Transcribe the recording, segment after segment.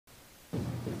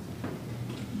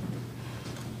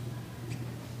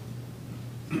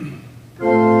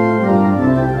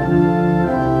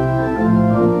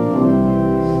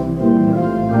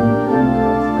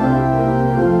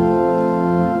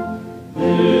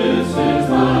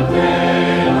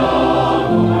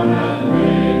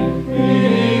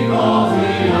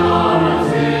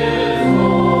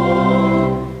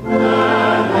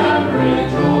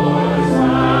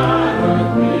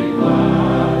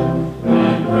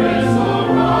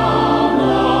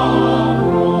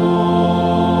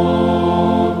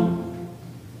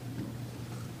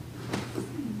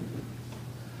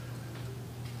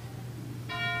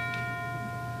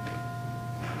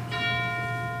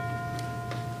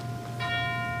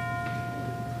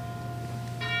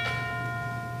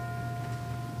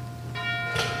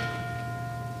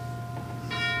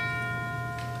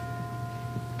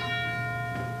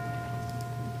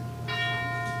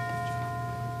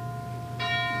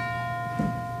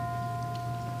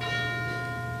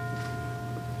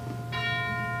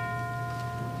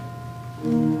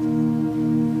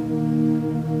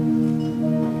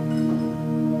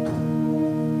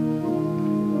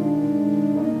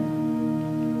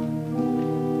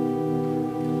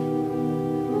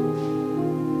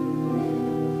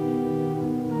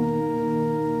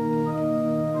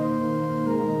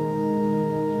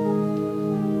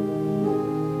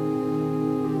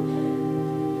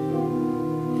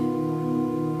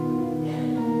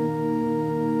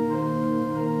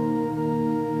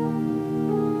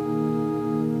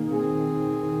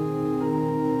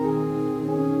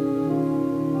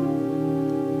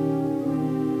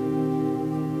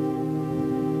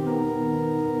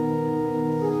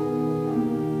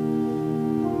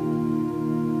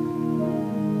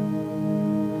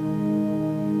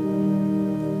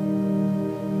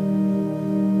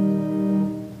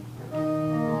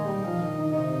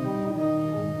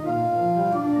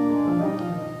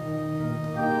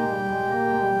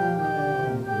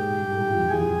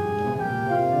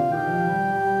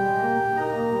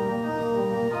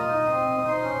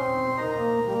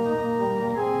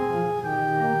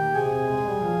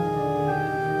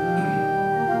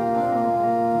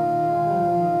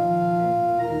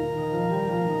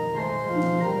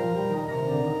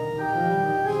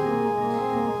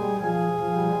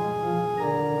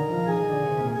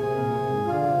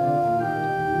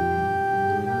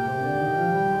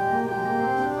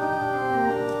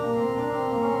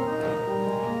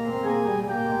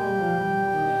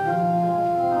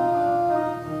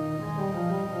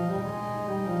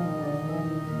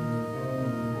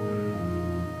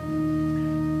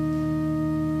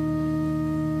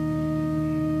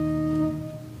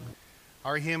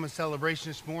Our hymn of celebration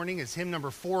this morning is hymn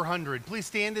number 400. Please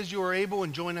stand as you are able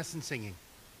and join us in singing.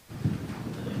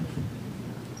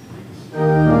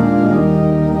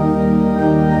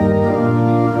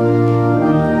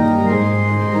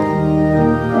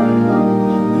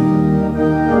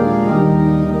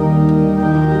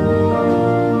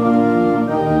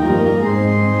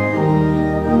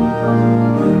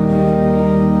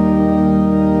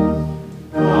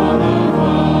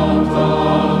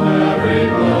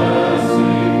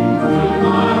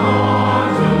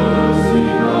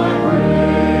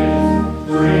 The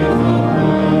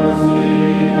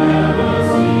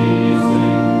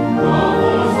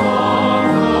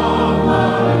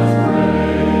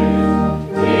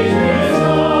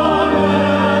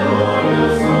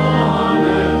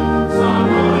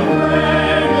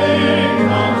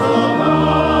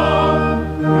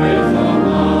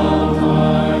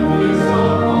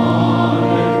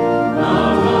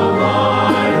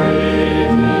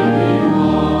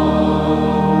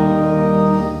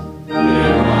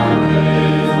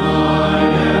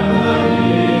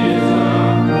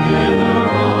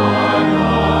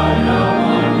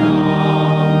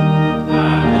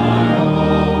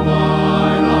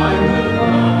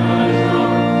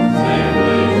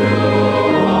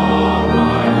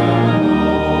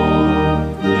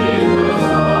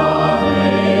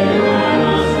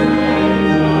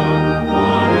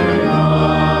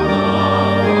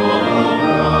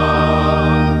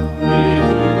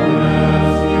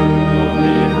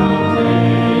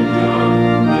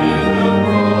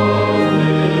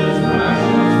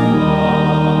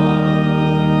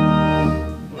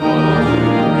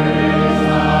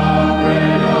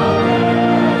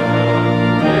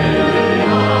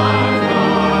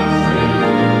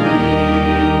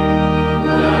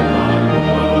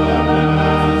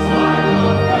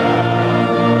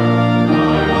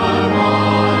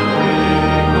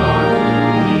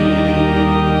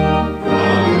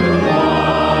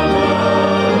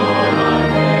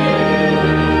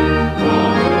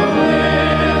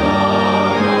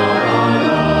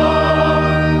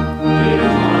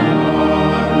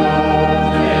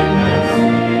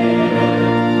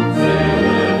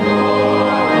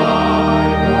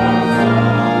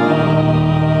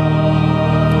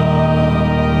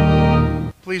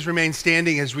Please remain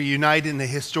standing as we unite in the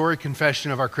historic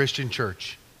confession of our Christian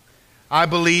church. I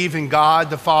believe in God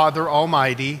the Father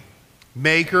Almighty,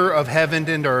 maker of heaven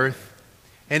and earth,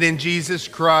 and in Jesus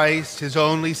Christ, his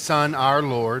only Son, our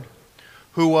Lord,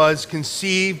 who was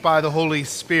conceived by the Holy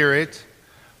Spirit,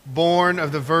 born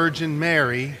of the Virgin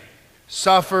Mary,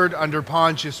 suffered under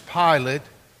Pontius Pilate,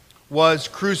 was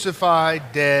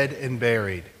crucified, dead, and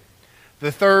buried.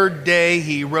 The third day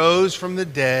he rose from the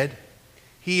dead.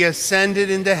 He ascended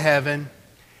into heaven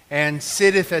and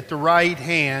sitteth at the right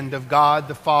hand of God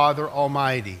the Father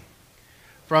Almighty.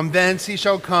 From thence he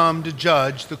shall come to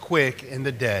judge the quick and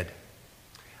the dead.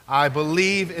 I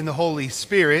believe in the Holy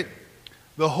Spirit,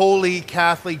 the holy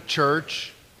Catholic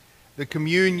Church, the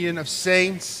communion of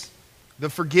saints, the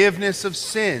forgiveness of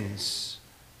sins,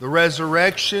 the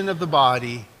resurrection of the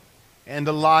body, and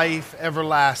the life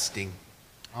everlasting.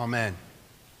 Amen.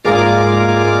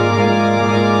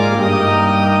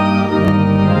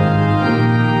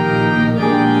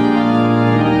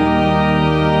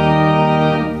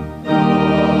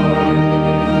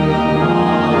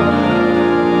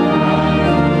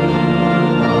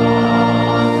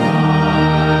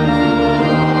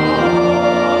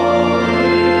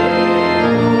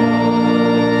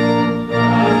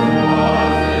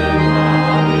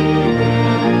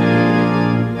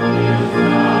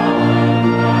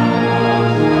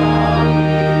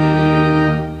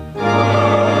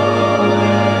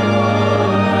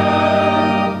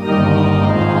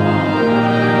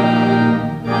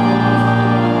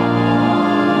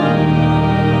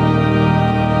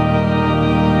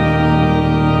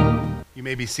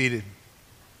 Be seated.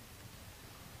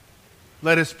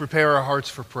 Let us prepare our hearts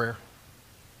for prayer.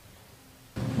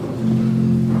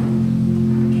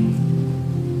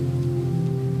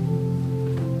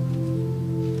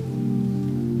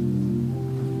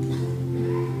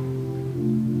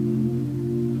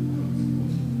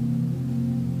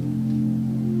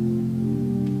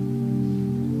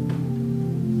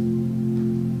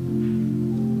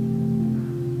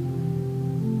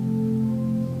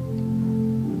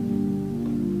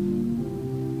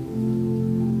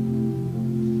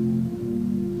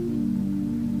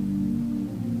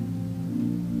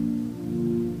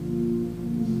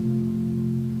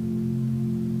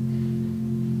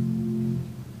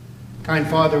 Kind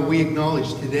Father, we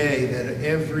acknowledge today that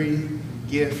every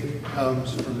gift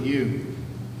comes from you.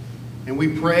 And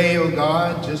we pray, O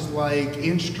God, just like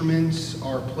instruments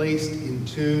are placed in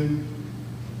tune,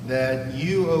 that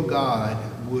you, O God,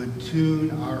 would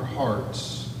tune our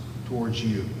hearts towards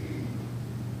you.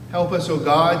 Help us, O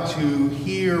God, to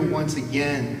hear once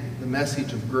again the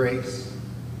message of grace,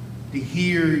 to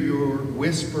hear your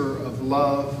whisper of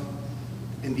love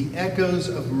and the echoes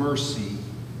of mercy,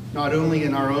 not only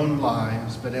in our own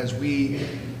lives, but as we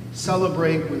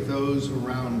celebrate with those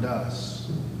around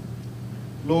us.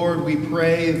 Lord, we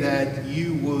pray that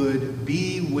you would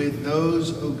be with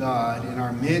those, O God, in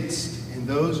our midst, and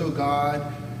those, O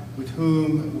God, with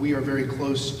whom we are very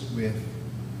close with.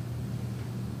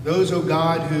 Those, O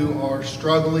God, who are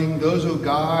struggling, those, O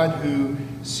God, who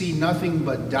see nothing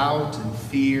but doubt and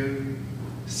fear,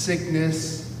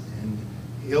 sickness and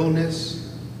illness,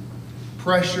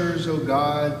 pressures, O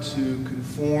God, to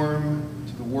conform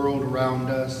to the world around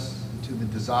us, to the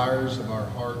desires of our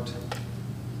heart.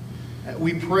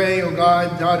 We pray, O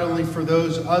God, not only for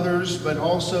those others, but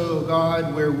also, O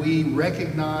God, where we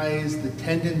recognize the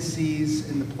tendencies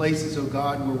and the places, O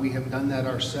God, where we have done that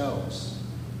ourselves.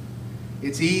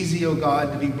 It's easy, O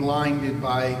God, to be blinded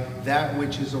by that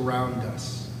which is around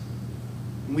us.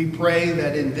 And we pray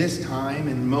that in this time,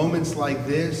 in moments like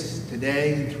this,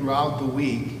 today and throughout the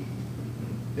week,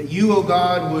 that you, O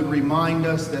God, would remind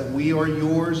us that we are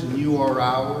yours and you are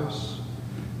ours,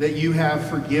 that you have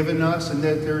forgiven us, and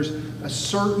that there's a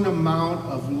certain amount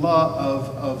of love,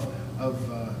 of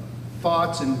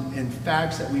thoughts and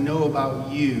facts that we know about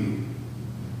you,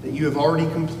 that you have already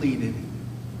completed,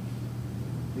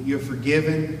 that you have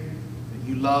forgiven, that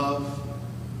you love,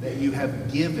 that you have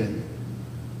given.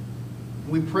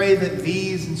 We pray that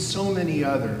these and so many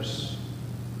others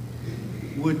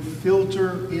would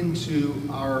filter into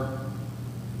our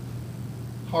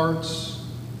hearts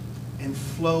and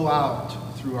flow out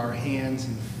through our hands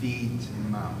and feet and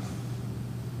mouth.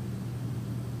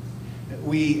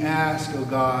 We ask, O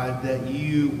God, that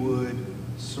you would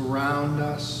surround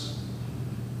us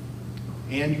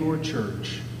and your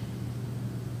church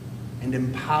and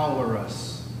empower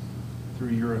us through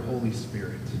your Holy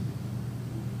Spirit.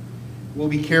 We'll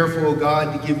be careful, O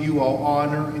God, to give you all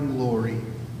honor and glory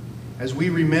as we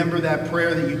remember that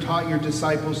prayer that you taught your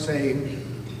disciples, saying,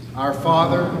 Our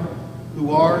Father, who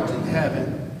art in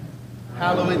heaven,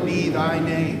 hallowed be thy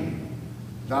name.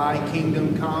 Thy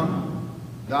kingdom come,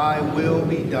 thy will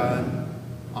be done,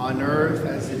 on earth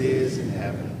as it is in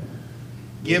heaven.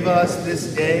 Give us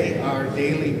this day our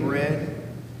daily bread,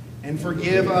 and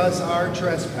forgive us our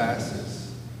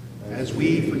trespasses, as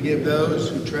we forgive those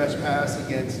who trespass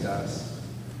against us.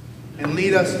 And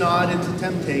lead us not into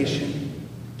temptation,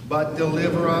 but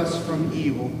deliver us from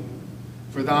evil.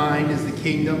 For thine is the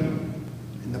kingdom,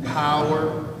 and the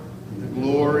power, and the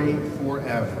glory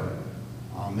forever.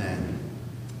 Amen.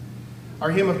 Our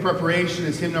hymn of preparation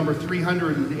is hymn number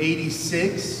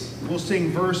 386. We'll sing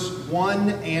verse 1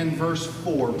 and verse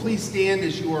 4. Please stand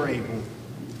as you are able.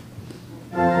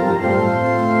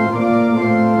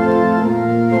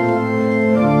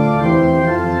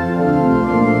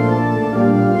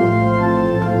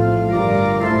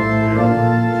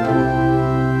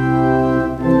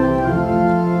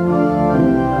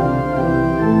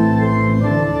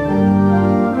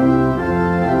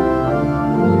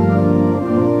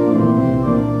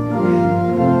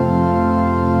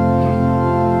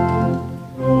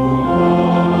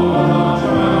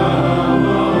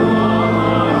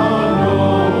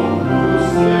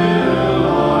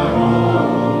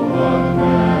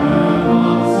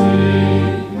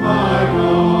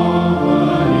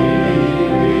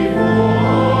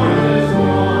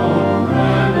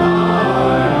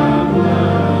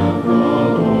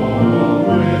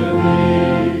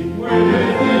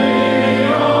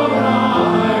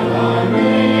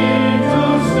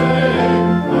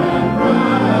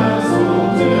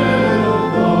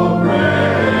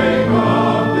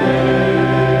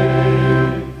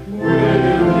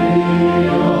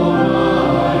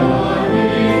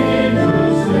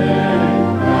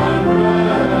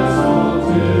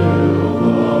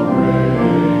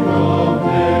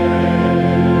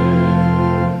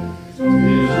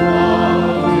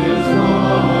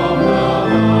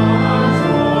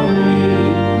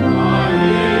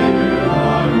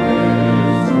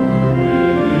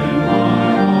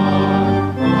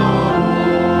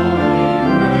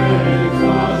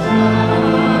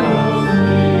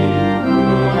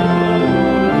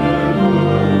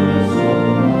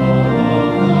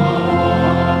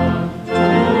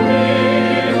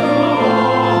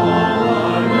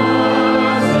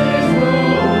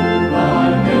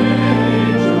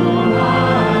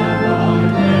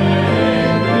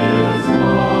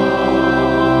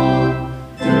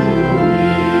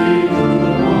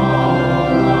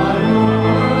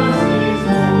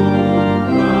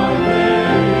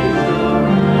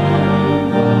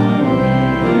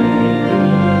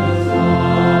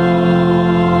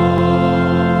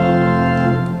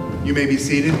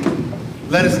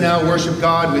 Let us now worship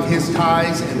God with his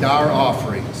tithes and our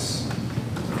offerings.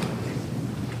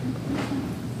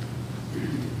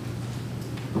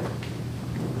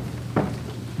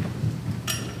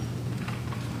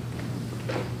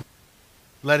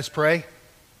 Let us pray.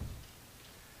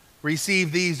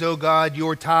 Receive these, O God,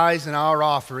 your tithes and our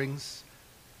offerings.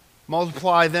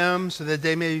 Multiply them so that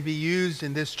they may be used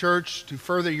in this church to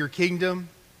further your kingdom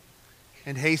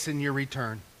and hasten your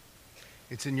return.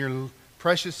 It's in your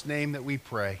precious name that we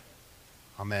pray.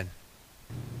 Amen.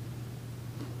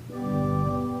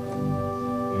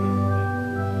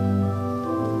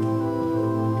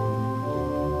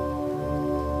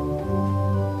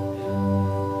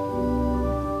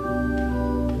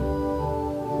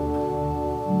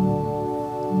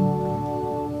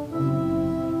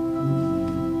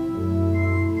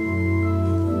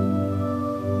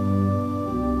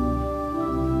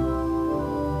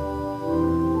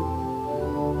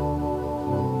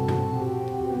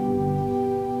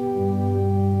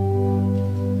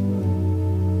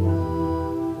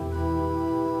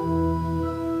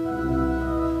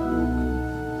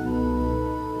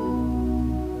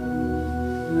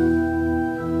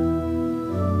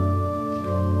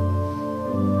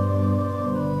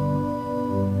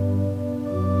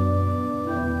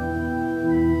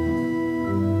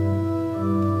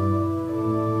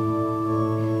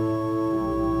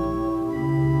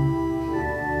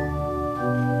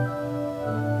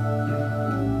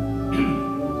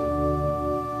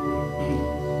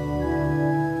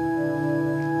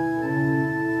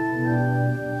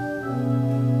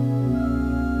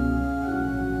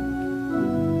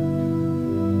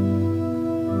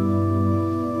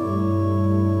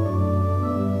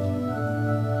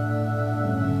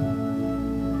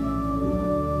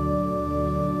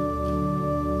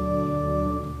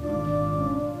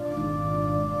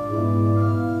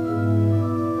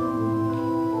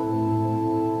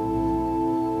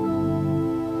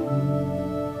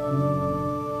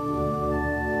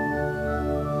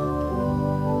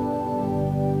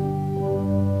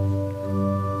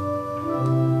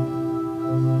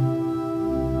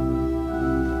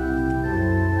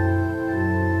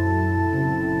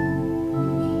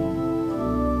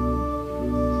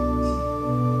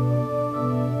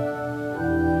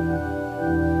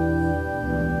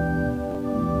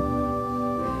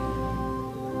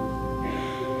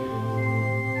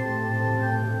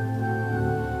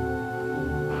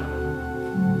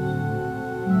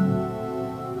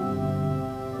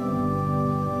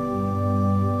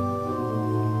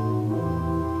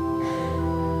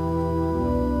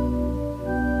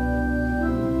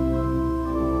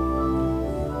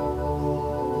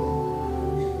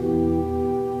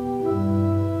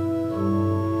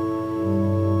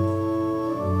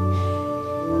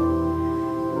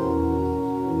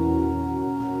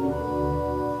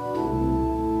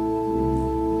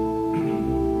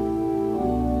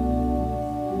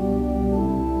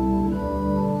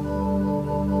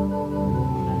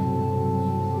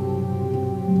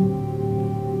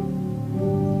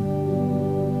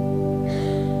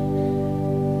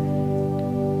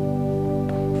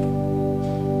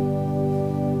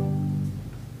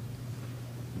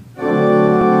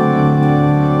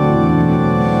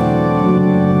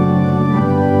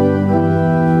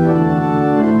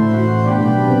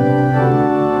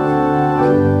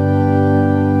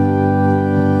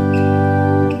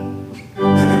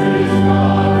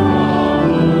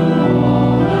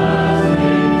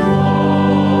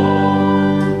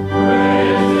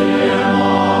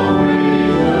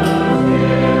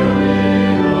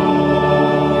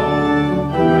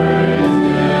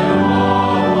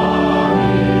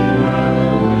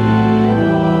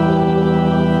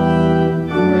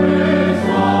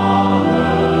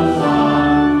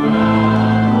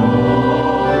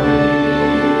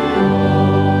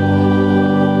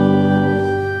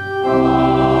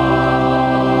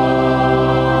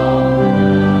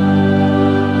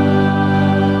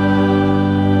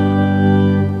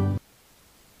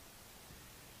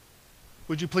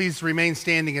 Would you please remain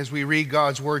standing as we read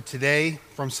God's word today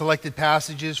from selected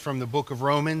passages from the book of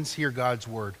Romans? Hear God's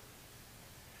word.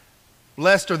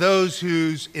 Blessed are those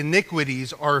whose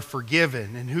iniquities are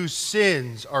forgiven and whose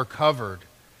sins are covered.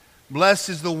 Blessed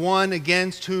is the one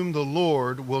against whom the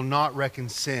Lord will not reckon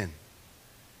sin.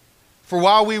 For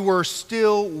while we were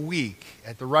still weak,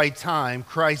 at the right time,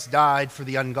 Christ died for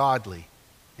the ungodly.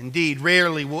 Indeed,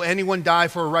 rarely will anyone die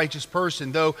for a righteous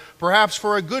person, though perhaps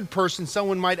for a good person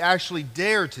someone might actually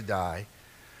dare to die.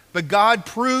 But God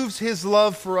proves his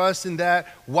love for us in that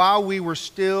while we were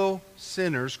still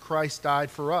sinners, Christ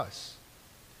died for us.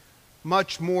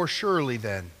 Much more surely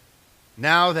then,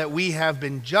 now that we have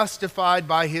been justified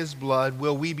by his blood,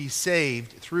 will we be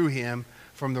saved through him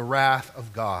from the wrath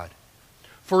of God.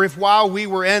 For if while we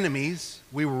were enemies,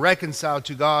 we were reconciled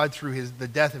to God through the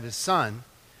death of his Son,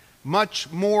 much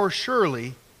more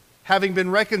surely, having been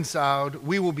reconciled,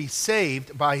 we will be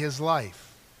saved by his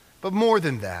life. But more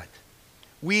than that,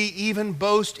 we even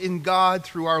boast in God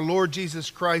through our Lord Jesus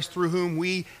Christ, through whom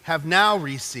we have now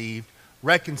received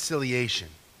reconciliation.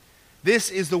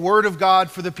 This is the word of God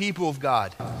for the people of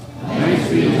God. Thanks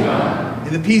be to God.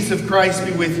 And the peace of Christ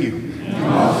be with you. And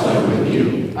also with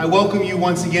you. I welcome you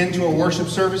once again to our worship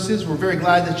services. We're very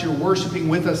glad that you're worshiping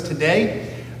with us today.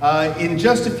 In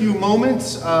just a few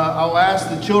moments, I'll ask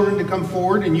the children to come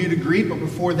forward and you to greet. But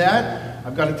before that,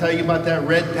 I've got to tell you about that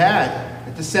red pad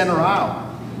at the center aisle.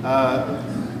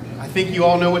 I think you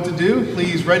all know what to do.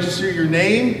 Please register your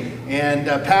name and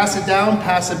pass it down,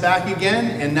 pass it back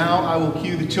again. And now I will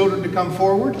cue the children to come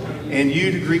forward and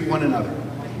you to greet one another.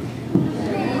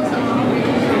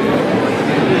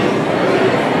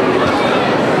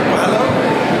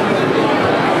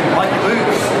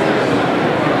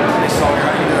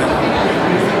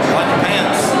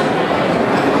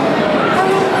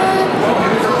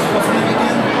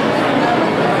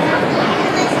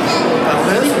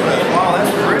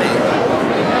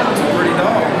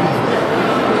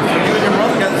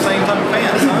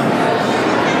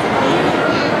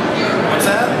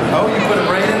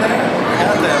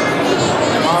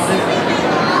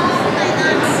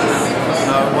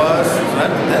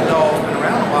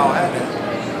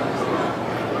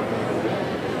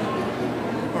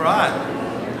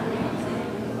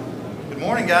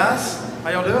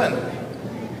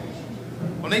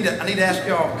 I need to ask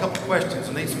y'all a couple questions.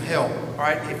 I need some help. All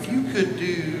right, if you had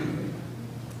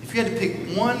to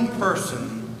pick one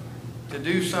person to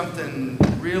do something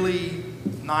really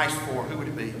nice for, who would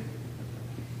it be?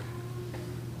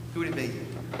 Who would it be?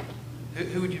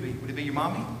 Who would you be? Would it be your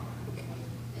mommy?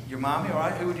 Your mommy, all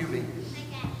right. Who would you be?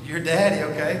 Your daddy,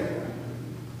 okay.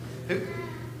 Who?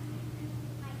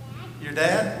 Your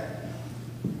dad?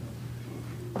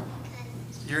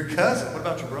 Your cousin? What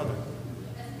about your brother?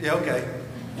 Yeah, okay.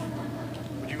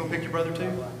 Would you go pick your brother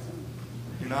too?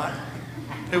 You're not?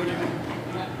 Who would you be?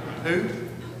 Who?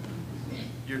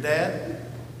 Your dad?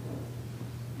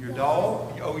 Your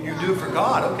dog? Oh, you do it for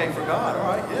God. Okay, for God.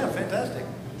 All right, yeah, fantastic.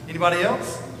 Anybody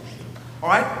else? All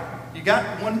right, you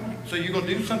got one. So you're going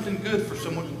to do something good for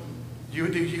someone. You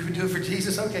would do it for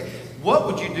Jesus? Okay. What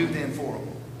would you do then for him?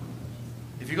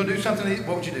 If you're going to do something,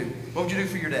 what would you do? What would you do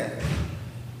for your dad?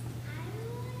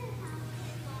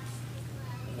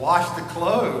 Wash the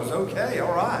clothes. Okay,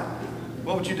 all right.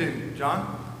 What would you do,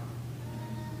 John?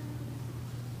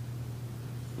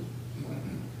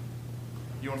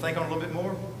 You want to think on it a little bit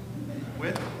more?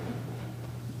 Whit?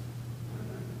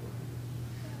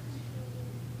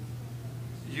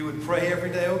 You would pray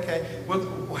every day? Okay. Well,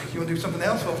 you want to do something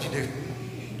else? What would you do?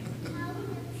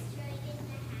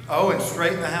 Oh, and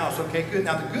straighten the house. Okay, good.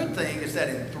 Now, the good thing is that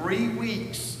in 3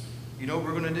 weeks, you know what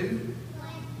we're going to do?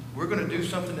 We're going to do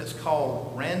something that's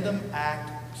called Random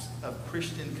Acts of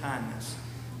Christian Kindness.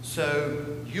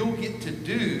 So you'll get to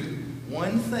do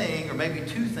one thing or maybe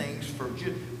two things for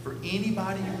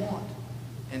anybody you want.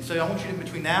 And so I want you to,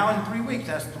 between now and 3 weeks,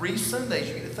 that's 3 Sundays,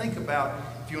 you get to think about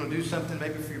if you want to do something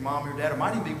maybe for your mom or your dad, or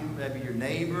might even be maybe your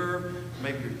neighbor, or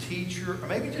maybe your teacher, or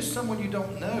maybe just someone you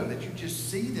don't know that you just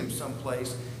see them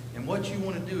someplace, and what you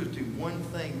want to do is do one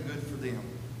thing good for them.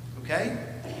 Okay?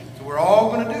 So we're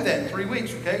all going to do that in 3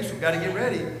 weeks, okay? So we've got to get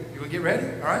ready. You want to get ready?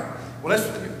 All right? Well,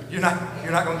 you're not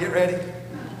going to get ready?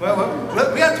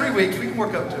 Well, we got 3 weeks. We can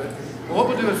work up to it. Well, what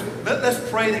we'll do is let's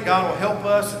pray that God will help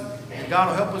us, and God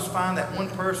will help us find that one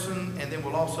person, and then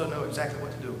we'll also know exactly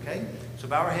what to do, okay? So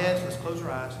bow our heads. Let's close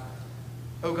our eyes.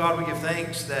 Oh, God, we give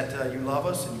thanks that you love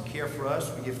us and you care for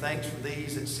us. We give thanks for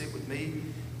these that sit with me.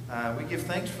 We give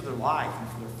thanks for their life and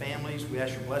for their families. We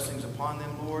ask your blessings upon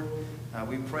them, Lord.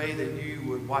 We pray that you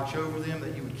would watch over them,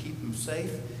 that you would keep them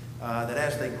safe, that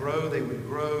as they would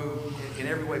grow in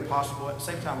every way possible. At the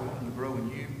same time, we want them to grow in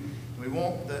you. We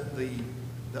want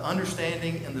the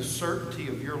understanding and the certainty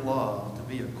of your love to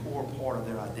be a core part of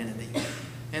their identity.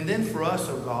 And then for us,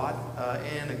 oh God,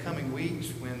 in the coming weeks,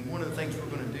 when one of the things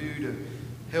we're going to do to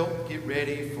help get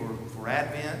ready for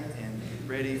Advent and get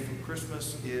ready for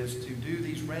Christmas is to do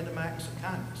these random acts of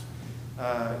kindness.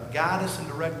 Guide us and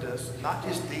direct us, not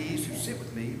just these who sit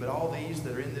with me, but all these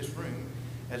that are in this room,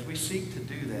 as we seek to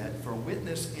do that for a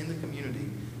witness in the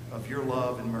community of your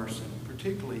love and mercy,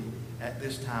 particularly at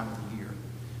this time of the year.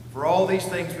 For all these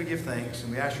things we give thanks,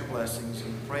 and we ask your blessings,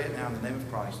 and we pray it now in the name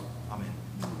of Christ. Amen.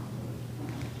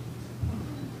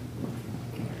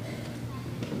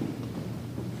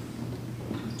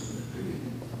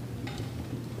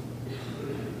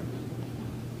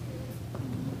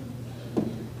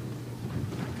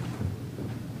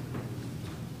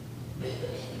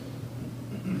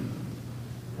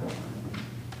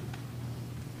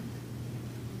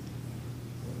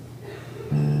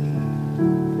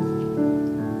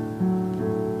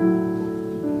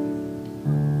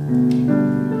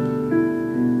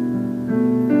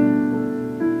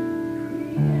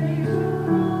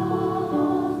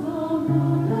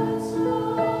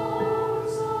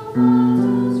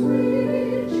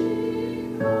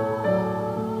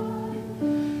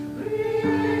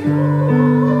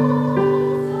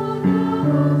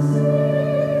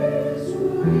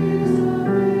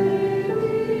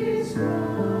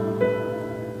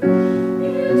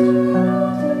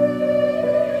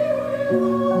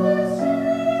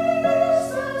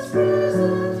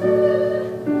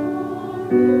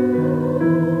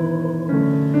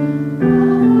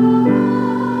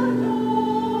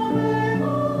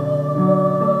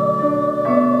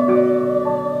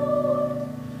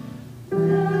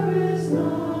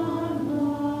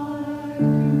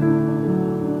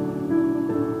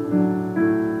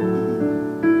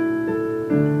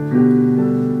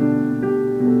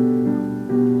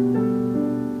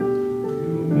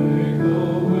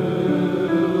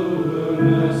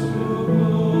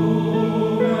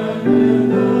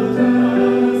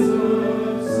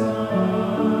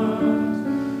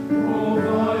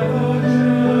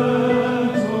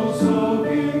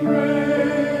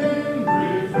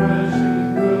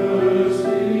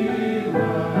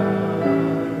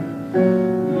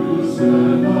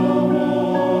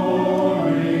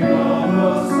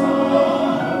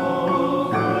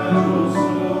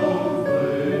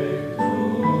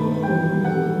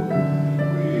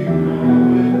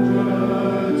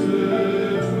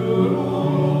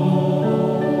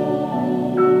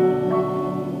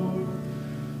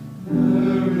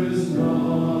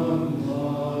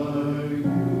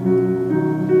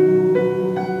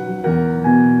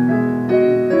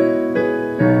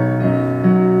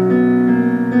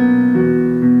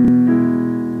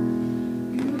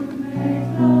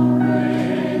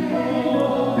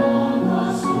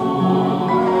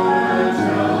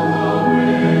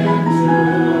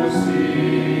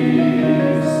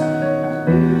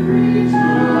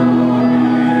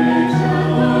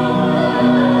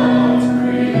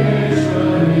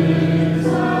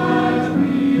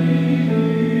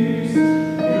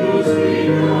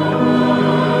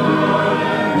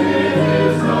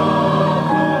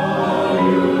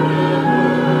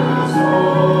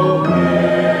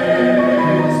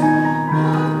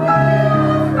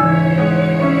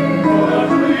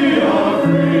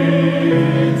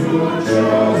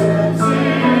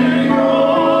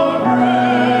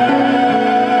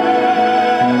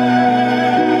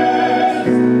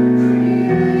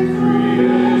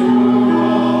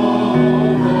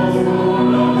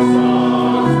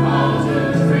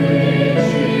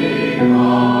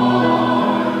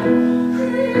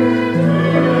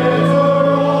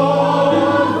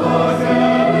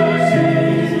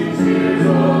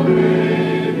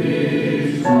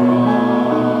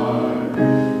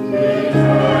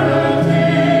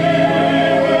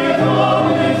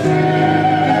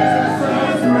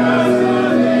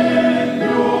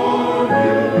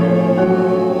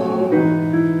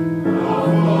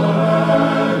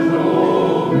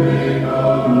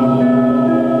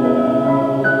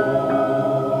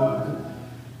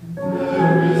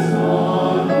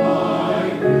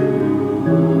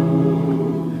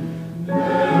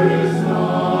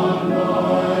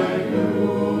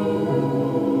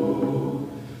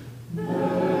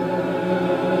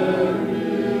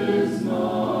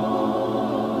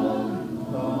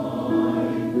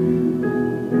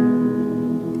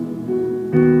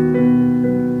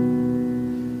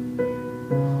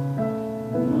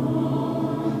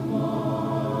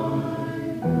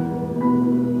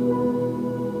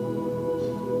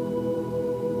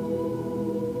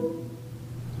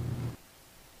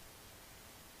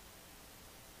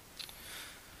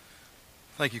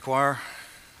 Thank you, choir.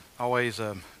 Always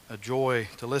a joy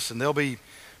to listen. They'll be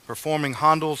performing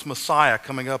Handel's Messiah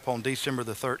coming up on December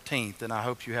the 13th, and I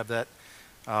hope you have that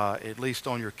at least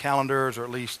on your calendars or at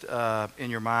least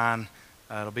in your mind.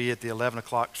 It'll be at the 11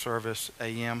 o'clock service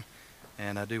a.m.,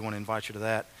 and I do want to invite you to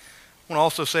that. I want to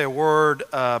also say a word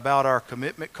about our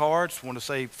commitment cards. I want to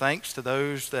say thanks to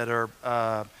those that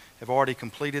have already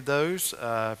completed those.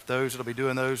 Those that will be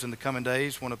doing those in the coming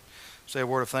days, I want to say a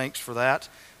word of thanks for that.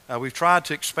 We've tried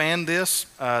to expand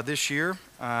this year.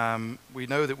 We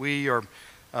know that we are,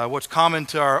 what's common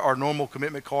to our normal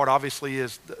commitment card obviously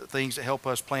is things that help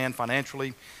us plan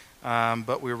financially,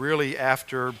 but we're really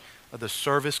after the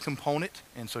service component,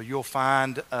 and so you'll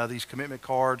find these commitment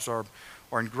cards are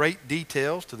in great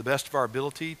details to the best of our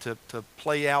ability to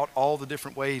play out all the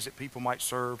different ways that people might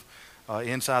serve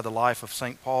inside the life of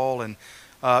St. Paul. And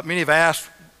many have asked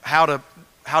how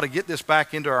to get this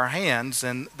back into our hands,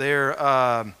 and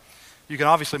you can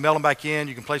obviously mail them back in.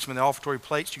 You can place them in the offertory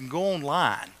plates. You can go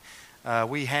online.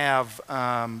 We have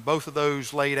both of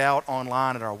those laid out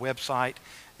online at our website,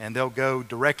 and they'll go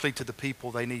directly to the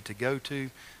people they need to go to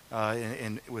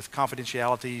and with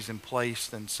confidentialities in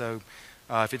place. And so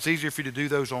if it's easier for you to do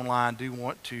those online, do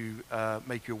want to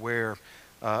make you aware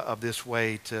of this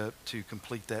way to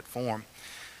complete that form.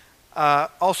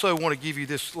 Also want to give you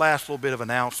this last little bit of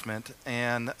announcement,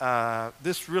 and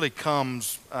this really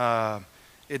comes,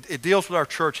 it deals with our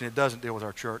church and it doesn't deal with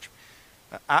our church.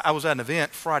 I was at an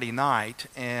event Friday night,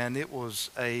 and it was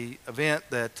an event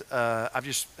that I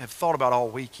just have thought about all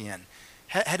weekend.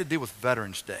 Had to do with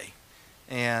Veterans Day.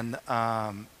 And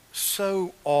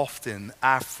so often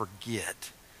I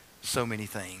forget so many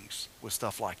things with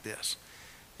stuff like this.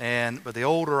 But the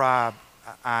older I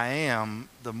am,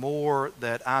 the more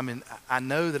that I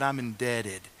know that I'm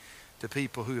indebted to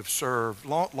people who have served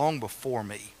long before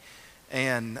me.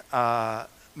 And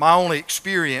my only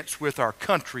experience with our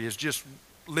country is just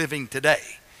living today.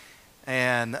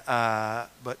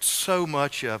 But so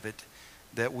much of it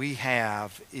that we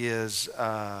have is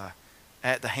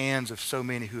at the hands of so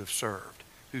many who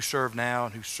serve now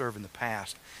and who serve in the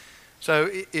past. So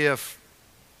if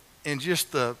in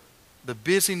just the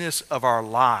busyness of our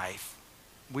life,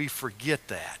 we forget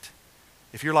that.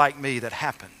 If you're like me, that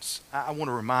happens. I want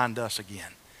to remind us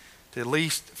again to at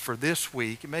least for this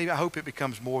week, maybe I hope it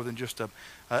becomes more than just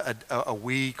a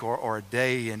week or a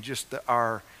day, and just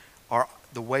the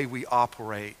way we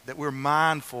operate, that we're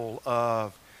mindful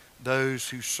of those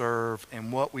who serve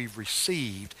and what we've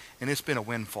received, and it's been a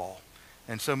windfall.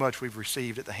 And so much we've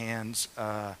received at the hands,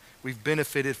 we've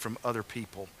benefited from other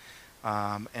people.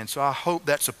 And so I hope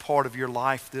that's a part of your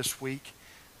life this week.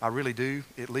 I really do,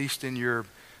 at least in your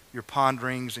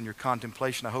ponderings and your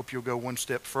contemplation. I hope you'll go one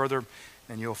step further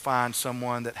and you'll find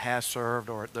someone that has served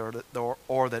or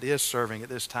that is serving at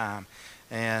this time,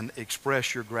 and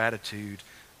express your gratitude,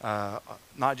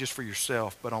 not just for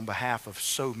yourself, but on behalf of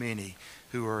so many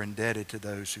who are indebted to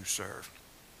those who serve.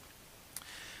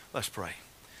 Let's pray.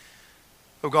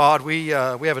 Oh God, we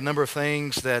have a number of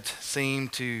things that seem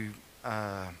to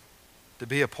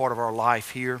be a part of our life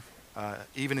here,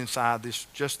 even inside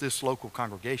this local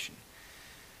congregation.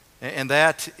 And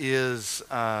that is,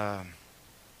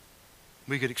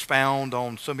 we could expound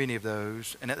on so many of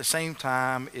those. And at the same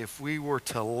time, if we were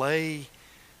to lay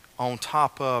on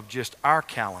top of just our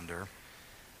calendar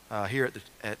here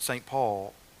at St.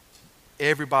 Paul,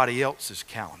 everybody else's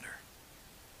calendar,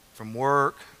 from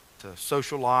work to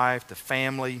social life to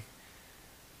family,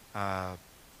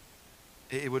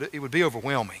 it would be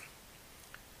overwhelming.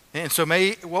 And so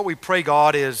what we pray,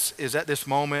 God, is at this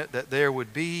moment that there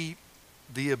would be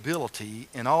the ability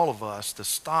in all of us to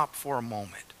stop for a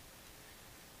moment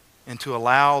and to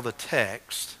allow the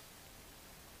text,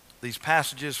 these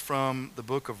passages from the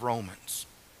book of Romans,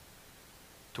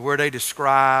 to where they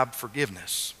describe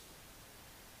forgiveness,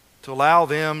 to allow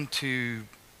them to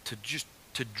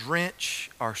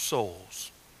drench our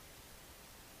souls,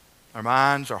 our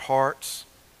minds, our hearts.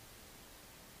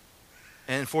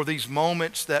 And for these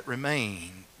moments that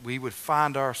remain, we would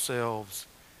find ourselves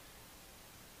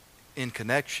in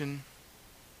connection,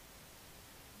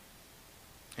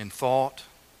 in thought,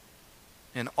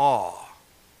 in awe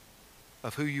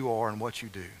of who you are and what you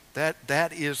do.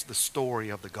 That is the story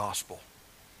of the gospel.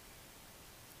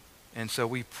 And so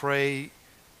we pray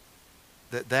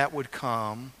that would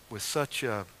come with such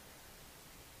a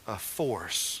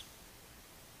force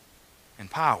and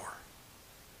power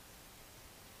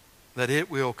that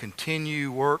it will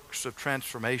continue works of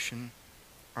transformation,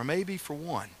 or maybe for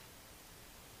one,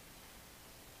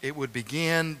 it would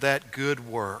begin that good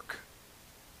work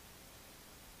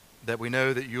that we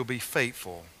know that you'll be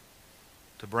faithful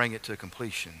to bring it to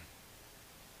completion.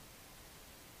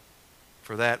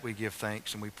 For that we give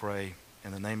thanks and we pray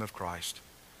in the name of Christ.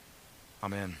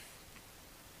 Amen.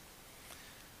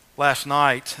 Last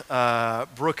night,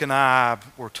 Brooke and I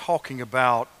were talking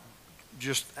about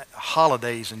just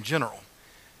holidays in general.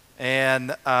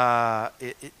 And I'm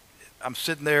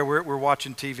sitting there, we're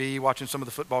watching TV, watching some of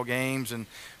the football games, and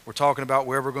we're talking about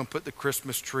where we're going to put the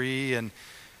Christmas tree. And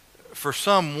for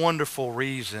some wonderful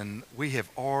reason, we have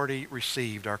already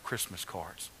received our Christmas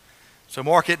cards. So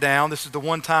mark it down. This is the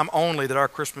one time only that our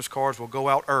Christmas cards will go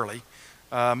out early.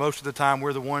 Most of the time,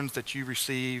 we're the ones that you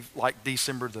receive like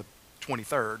December the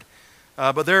 23rd.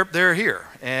 But they're here.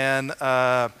 And,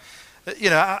 I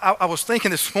was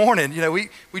thinking this morning,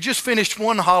 we just finished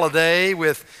one holiday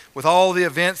with all the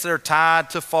events that are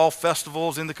tied to fall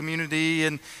festivals in the community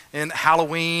and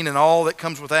Halloween and all that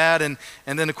comes with that. And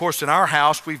then, of course, in our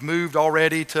house, we've moved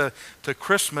already to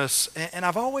Christmas. And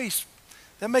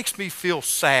that makes me feel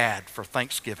sad for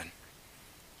Thanksgiving.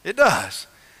 It does.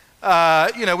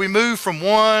 We moved from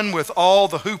one with all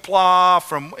the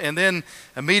hoopla and then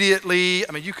immediately,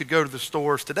 you could go to the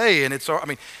stores today and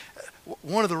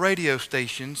one of the radio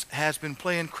stations has been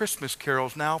playing Christmas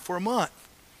carols now for a month.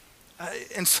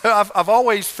 And so I've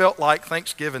always felt like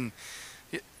Thanksgiving,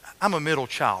 I'm a middle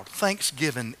child.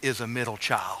 Thanksgiving is a middle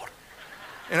child,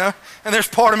 and there's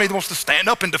part of me that wants to stand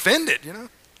up and defend it,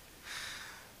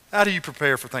 How do you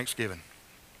prepare for Thanksgiving?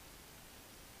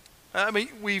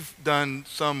 We've done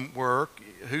some work,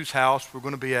 whose house we're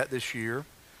going to be at this year,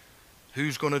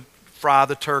 who's going to fry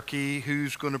the turkey,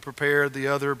 who's going to prepare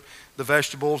the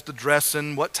vegetables, the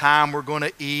dressing, what time we're going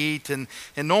to eat. And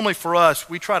normally for us,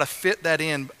 we try to fit that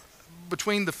in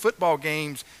between the football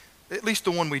games, at least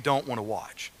the one we don't want to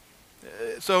watch.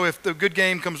 So if the good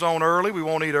game comes on early, we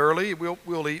won't eat early,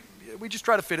 we'll eat. We just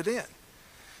try to fit it in.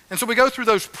 And so we go through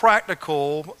those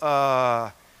practical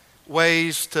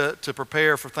ways to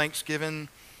prepare for Thanksgiving.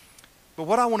 But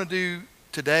what I want to do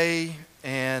today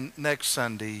and next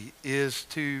Sunday is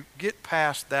to get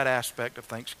past that aspect of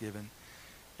Thanksgiving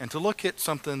and to look at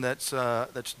something that's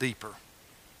deeper.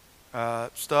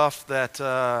 Stuff that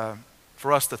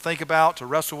for us to think about, to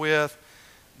wrestle with,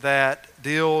 that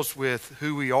deals with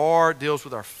who we are, deals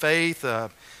with our faith.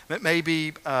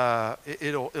 Maybe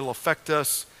it'll affect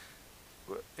us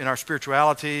in our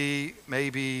spirituality,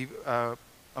 maybe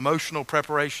emotional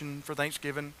preparation for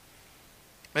Thanksgiving,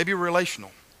 maybe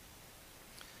relational.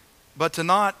 But to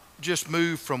not just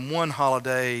move from one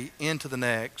holiday into the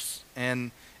next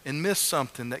and miss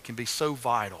something that can be so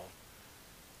vital,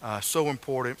 so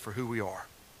important for who we are.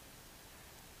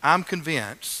 I'm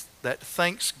convinced that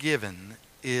Thanksgiving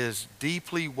is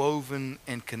deeply woven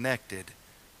and connected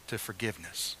to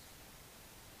forgiveness.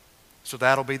 So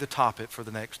that'll be the topic for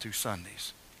the next 2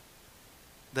 Sundays.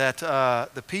 That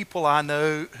the people I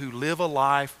know who live a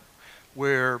life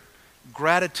where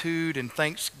gratitude and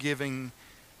thanksgiving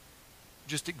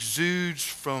just exudes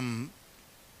from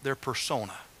their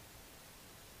persona,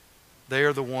 they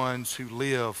are the ones who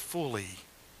live fully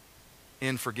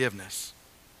in forgiveness.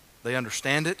 They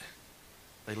understand it,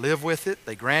 they live with it,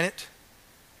 they grant it.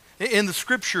 In the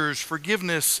scriptures,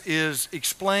 forgiveness is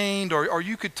explained, or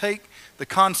you could take the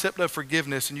concept of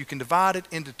forgiveness and you can divide it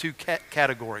into 2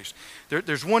 categories.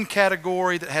 There's one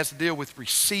category that has to deal with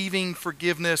receiving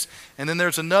forgiveness, and then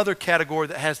there's another category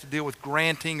that has to deal with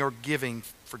granting or giving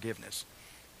forgiveness.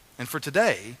 And for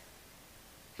today,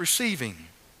 receiving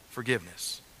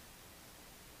forgiveness.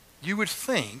 You would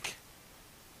think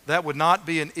that would not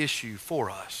be an issue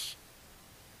for us,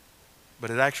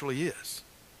 but it actually is.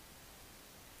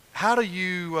 How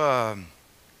you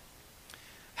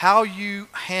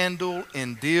handle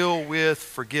and deal with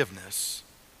forgiveness,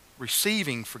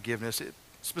 receiving forgiveness,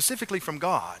 specifically from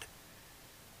God,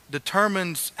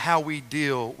 determines how we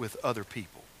deal with other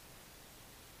people.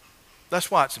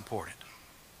 That's why it's important.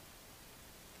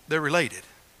 They're related.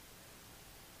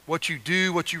 What you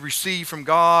do, what you receive from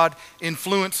God,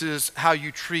 influences how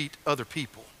you treat other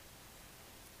people.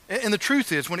 And the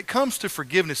truth is, when it comes to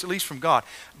forgiveness, at least from God,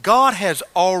 God has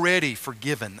already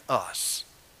forgiven us.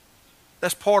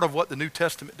 That's part of what the New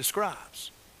Testament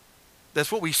describes.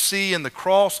 That's what we see in the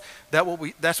cross.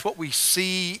 That's what we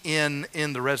see in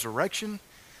the resurrection.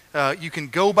 You can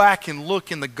go back and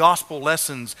look in the gospel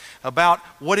lessons about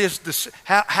what is this,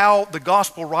 how the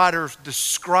gospel writers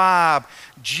describe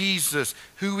Jesus,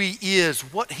 who he is,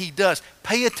 what he does.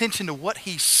 Pay attention to what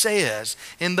he says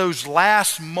in those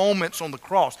last moments on the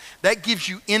cross. That gives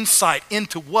you insight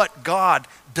into what God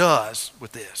does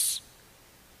with this.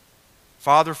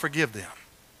 Father, forgive them,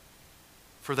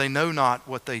 for they know not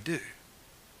what they do.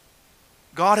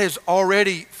 God has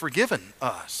already forgiven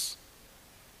us.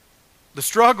 The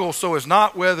struggle, so, is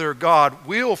not whether God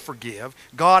will forgive.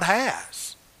 God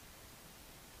has.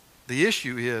 The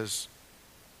issue is,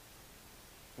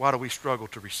 why do we struggle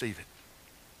to receive it?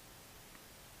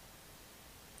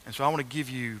 And so I want to give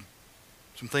you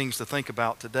some things to think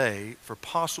about today for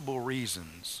possible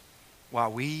reasons why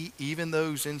we, even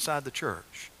those inside the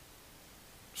church,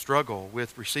 struggle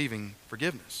with receiving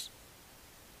forgiveness.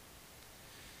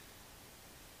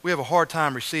 We have a hard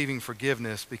time receiving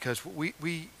forgiveness because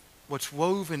what's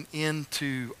woven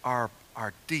into our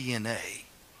DNA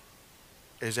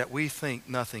is that we think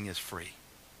nothing is free.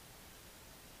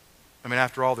 I mean,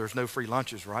 after all, there's no free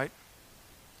lunches, right?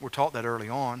 We're taught that early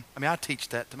on. I mean, I teach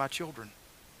that to my children.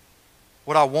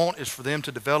 What I want is for them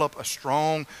to develop a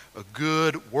strong, a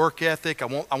good work ethic. I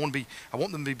want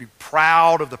them to be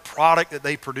proud of the product that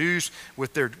they produce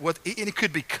with and it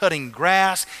could be cutting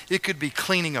grass, it could be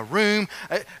cleaning a room.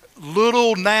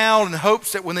 Little now in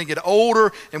hopes that when they get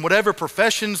older in whatever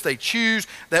professions they choose,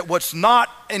 that what's not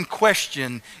in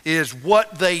question is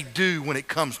what they do when it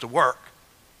comes to work.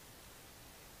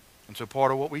 And so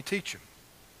part of what we teach them,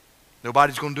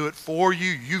 nobody's going to do it for you.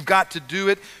 You've got to do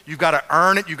it. You've got to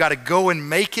earn it. You've got to go and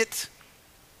make it.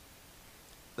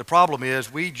 The problem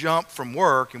is we jump from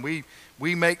work and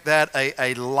we make that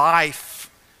a life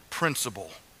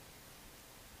principle,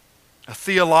 a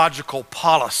theological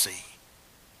policy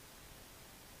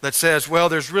that says, well,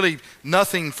 there's really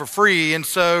nothing for free, and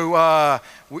so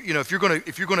if you're going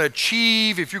to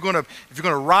achieve, if you're going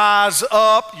to rise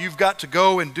up, you've got to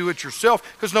go and do it yourself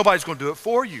because nobody's going to do it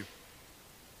for you.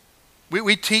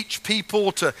 We teach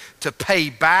people to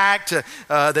pay back,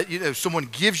 that if someone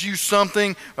gives you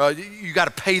something, you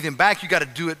got to pay them back. You got to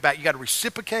do it back. You got to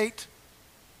reciprocate.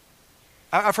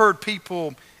 I've heard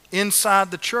people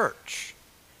inside the church,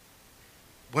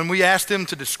 when we ask them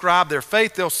to describe their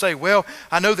faith, they'll say, well,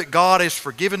 I know that God has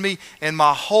forgiven me, and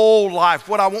my whole life,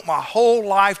 what I want my whole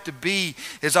life to be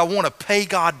is I want to pay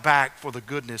God back for the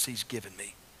goodness He's given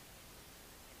me.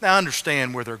 Now, I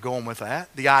understand where they're going with that.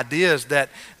 The idea is that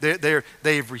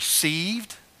they've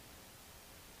received,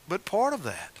 but part of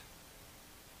that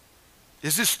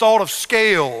is this thought of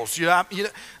scales.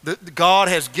 God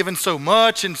has given so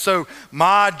much, and so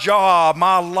my job,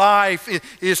 my life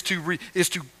is to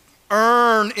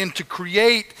earn and to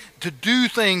create, to do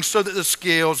things so that the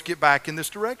scales get back in this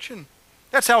direction.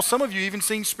 That's how some of you even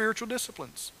seen spiritual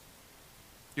disciplines.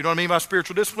 You know what I mean by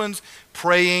spiritual disciplines?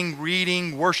 Praying,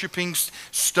 reading, worshiping,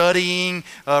 studying,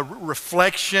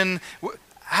 reflection.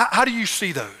 How do you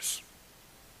see those?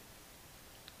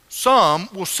 Some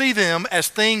will see them as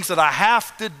things that I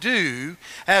have to do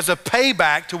as a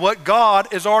payback to what God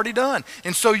has already done.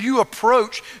 And so you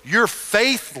approach your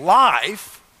faith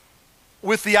life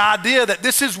with the idea that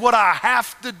this is what I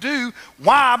have to do.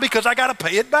 Why? Because I got to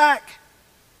pay it back.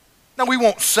 Now, we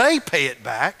won't say pay it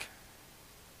back,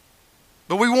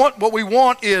 but what we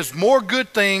want is more good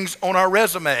things on our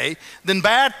resume than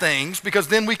bad things, because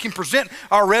then we can present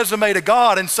our resume to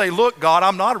God and say, look, God,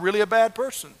 I'm not really a bad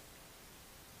person.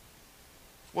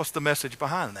 What's the message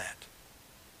behind that?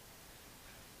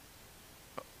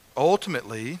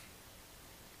 Ultimately,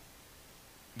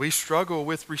 we struggle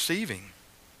with receiving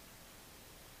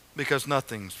because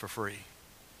nothing's for free.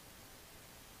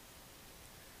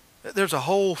 There's a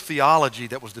whole theology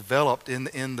that was developed in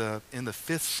the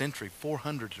 5th century,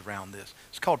 400s around this.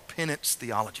 It's called penance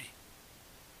theology.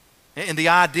 And the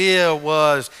idea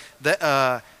was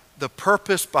that the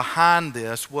purpose behind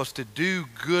this was to do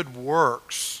good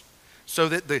works so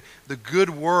that the good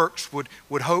works would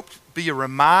hope be a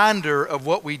reminder of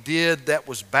what we did that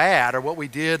was bad or what we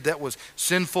did that was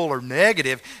sinful or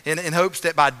negative, in hopes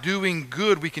that by doing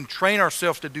good we can train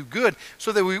ourselves to do good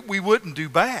so that we wouldn't do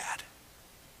bad.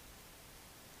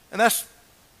 And that's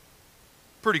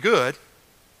pretty good.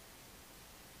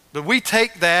 But we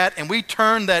take that and we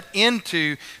turn that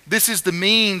into, this is the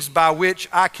means by which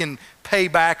I can pay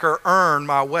back or earn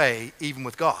my way even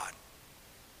with God.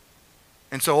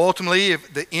 And so ultimately,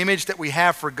 if the image that we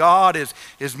have for God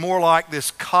is more like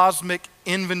this cosmic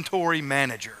inventory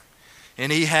manager.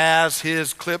 And he has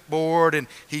his clipboard and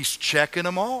he's checking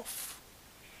them off.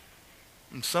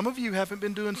 And some of you haven't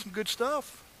been doing some good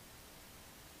stuff.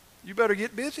 You better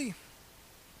get busy.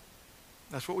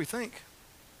 That's what we think.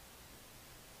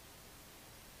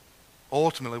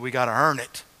 Ultimately, we got to earn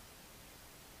it.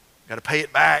 Got to pay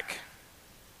it back.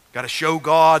 Got to show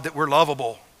God that we're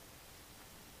lovable.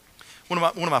 One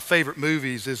of my favorite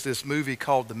movies is this movie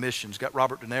called The Mission. It's got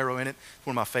Robert De Niro in it. It's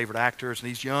one of my favorite actors, and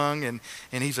he's young, and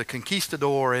he's a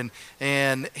conquistador,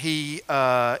 and he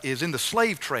is in the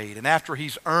slave trade. And after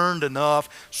he's earned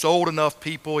enough, sold enough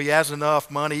people, he has enough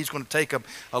money, he's going to take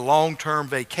a long-term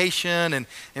vacation.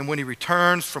 And when he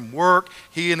returns from work,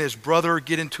 he and his brother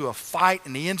get into a fight,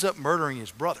 and he ends up murdering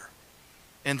his brother.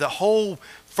 And the whole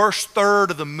first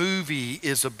third of the movie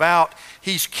is about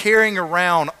he's carrying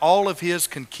around all of his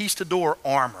conquistador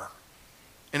armor.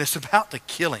 And it's about to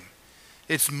kill him.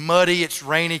 It's muddy, it's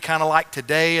rainy, kind of like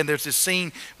today. And there's this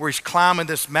scene where he's climbing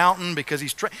this mountain because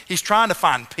he's trying to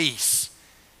find peace.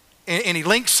 And he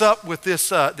links up with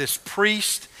this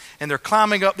priest. And they're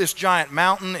climbing up this giant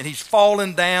mountain, and he's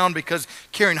falling down because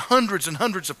carrying hundreds and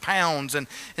hundreds of pounds. And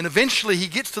eventually he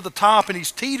gets to the top, and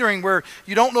he's teetering where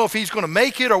you don't know if he's going to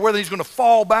make it or whether he's going to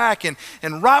fall back. And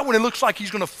right when it looks like he's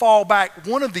going to fall back,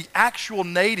 one of the actual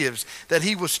natives that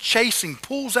he was chasing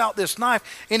pulls out this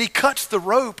knife, and he cuts the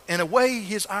rope, and away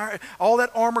all that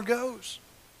armor goes.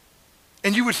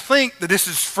 And you would think that this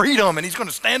is freedom and he's going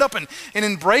to stand up and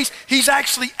embrace. He's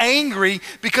actually angry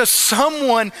because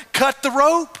someone cut the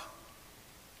rope.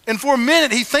 And for a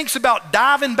minute, he thinks about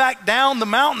diving back down the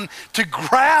mountain to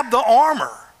grab the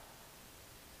armor.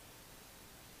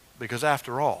 Because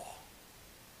after all,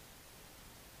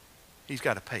 he's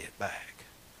got to pay it back.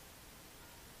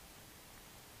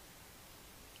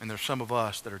 And there's some of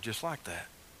us that are just like that.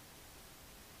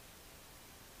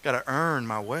 Got to earn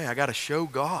my way. I got to show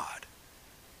God.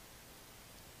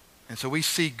 And so we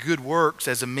see good works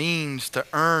as a means to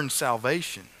earn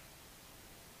salvation.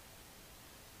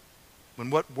 When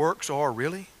what works are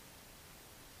really,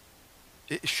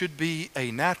 it should be a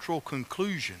natural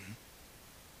conclusion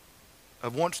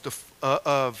of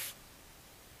of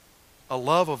a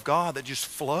love of God that just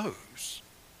flows.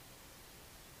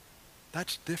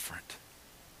 That's different.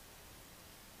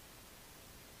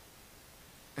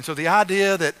 And so the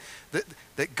idea that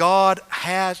God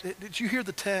has, did you hear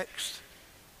the text?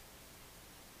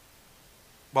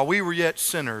 While we were yet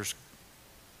sinners,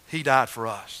 he died for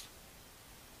us.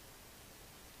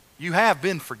 You have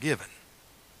been forgiven.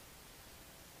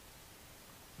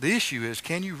 The issue is,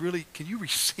 can you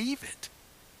receive it?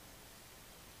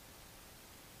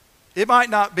 It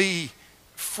might not be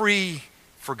free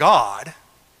for God,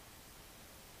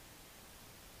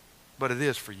 but it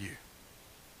is for you.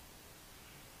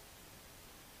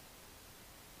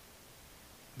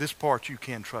 This part you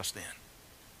can trust in.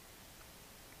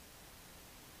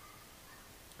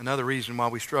 Another reason why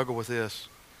we struggle with this,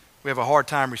 we have a hard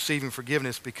time receiving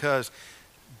forgiveness because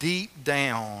deep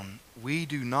down we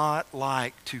do not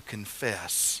like to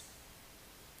confess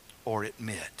or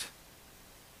admit,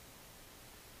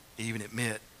 even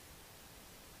admit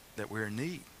that we're in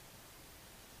need.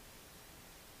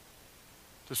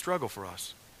 It's a struggle for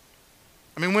us.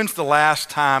 I mean, when's the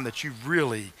last time that you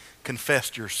really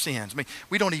confessed your sins? I mean,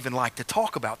 we don't even like to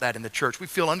talk about that in the church. We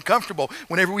feel uncomfortable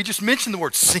whenever we just mention the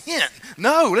word sin.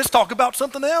 No, let's talk about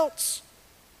something else.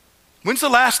 When's the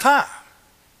last time?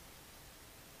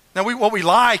 Now, what we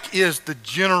like is the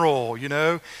general,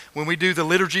 when we do the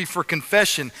liturgy for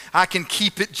confession, I can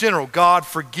keep it general. God,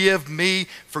 forgive me,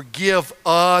 forgive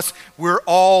us. We're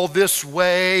all this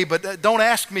way. But don't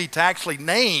ask me to actually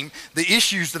name the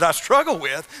issues that I struggle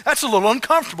with. That's a little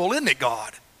uncomfortable, isn't it,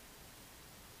 God?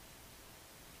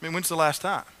 I mean, when's the last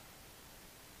time?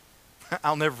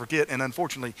 I'll never forget, and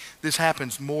unfortunately, this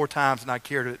happens more times than I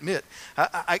care to admit.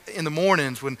 In the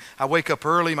mornings, when I wake up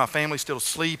early, my family's still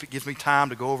asleep. It gives me time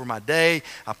to go over my day.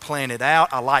 I plan it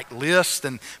out. I like lists,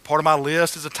 and part of my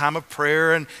list is a time of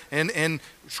prayer and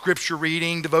scripture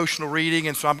reading, devotional reading.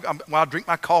 And so I drink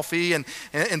my coffee, and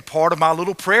part of my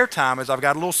little prayer time is I've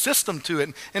got a little system to it.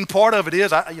 And part of it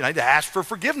is I need to ask for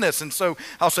forgiveness. And so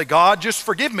I'll say, God, just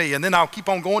forgive me, and then I'll keep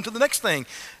on going to the next thing.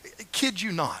 Kid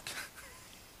you not.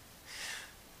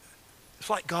 It's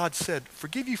like God said,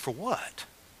 forgive you for what?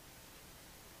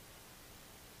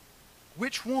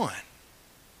 Which one?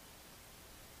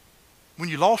 When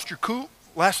you lost your cool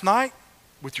last night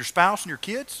with your spouse and your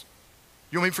kids?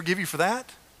 You want me to forgive you for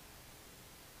that?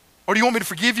 Or do you want me to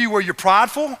forgive you where you're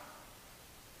prideful?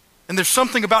 And there's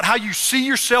something about how you see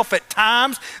yourself at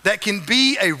times that can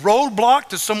be a roadblock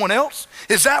to someone else?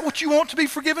 Is that what you want to be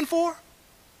forgiven for?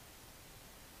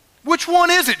 Which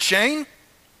one is it, Shane?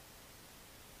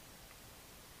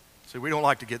 See, we don't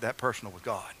like to get that personal with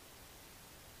God.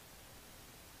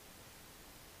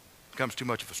 It becomes too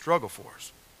much of a struggle for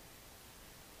us.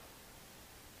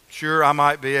 Sure, I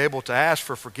might be able to ask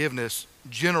for forgiveness,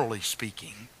 generally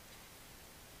speaking,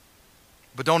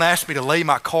 but don't ask me to lay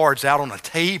my cards out on a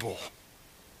table.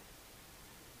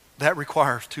 That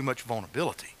requires too much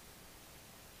vulnerability.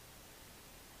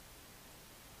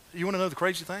 You want to know the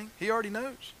crazy thing? He already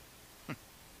knows.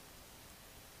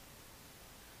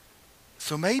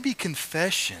 So maybe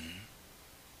confession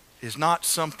is not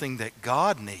something that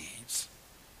God needs,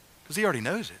 because he already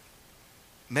knows it.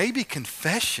 Maybe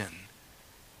confession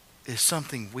is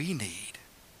something we need.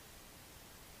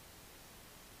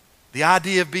 The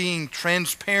idea of being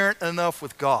transparent enough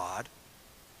with God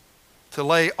to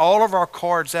lay all of our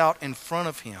cards out in front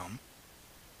of him,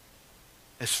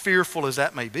 as fearful as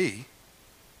that may be,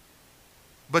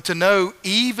 but to know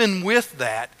even with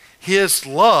that, his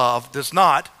love does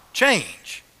not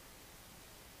change.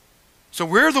 So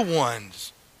we're the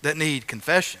ones that need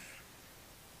confession,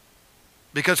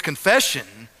 because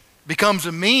confession becomes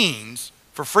a means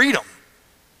for freedom,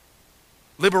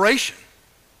 liberation,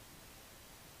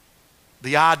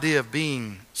 the idea of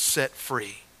being set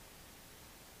free.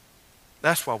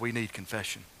 That's why we need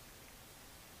confession.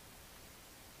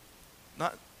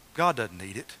 God doesn't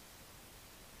need it.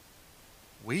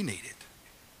 We need it.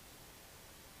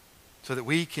 So that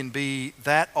we can be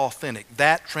that authentic,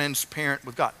 that transparent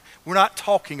with God. We're not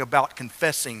talking about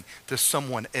confessing to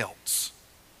someone else,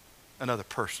 another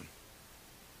person.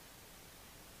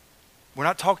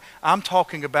 I'm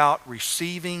talking about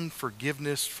receiving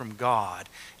forgiveness from God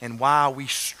and why we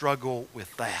struggle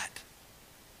with that.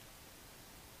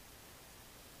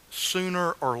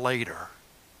 Sooner or later,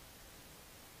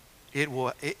 it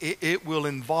will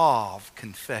involve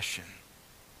confession,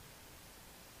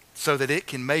 so that it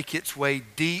can make its way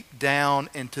deep down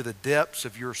into the depths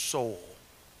of your soul,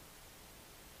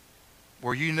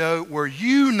 where you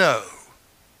know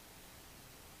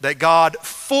that God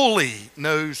fully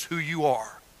knows who you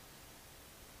are,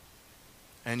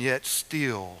 and yet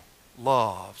still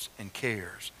loves and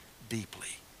cares deeply.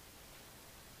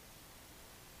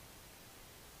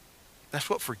 That's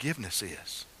what forgiveness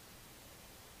is.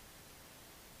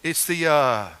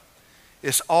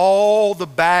 It's all the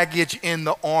baggage in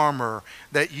the armor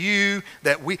that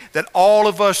all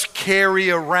of us carry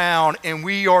around, and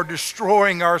we are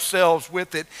destroying ourselves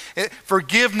with it.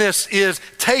 Forgiveness is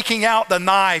taking out the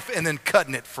knife and then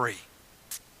cutting it free.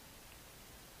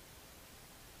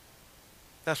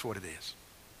 That's what it is.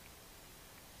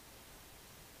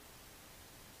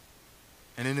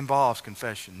 And it involves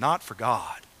confession, not for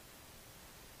God,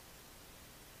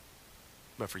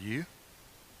 but for you,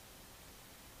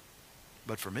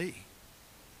 but for me.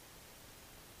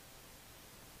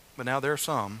 But now there are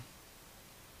some.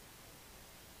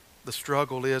 The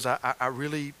struggle is I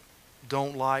really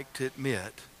don't like to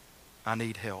admit I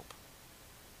need help.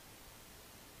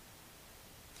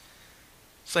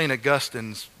 St.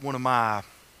 Augustine's one of my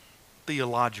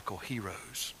theological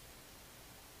heroes.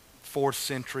 4th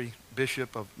century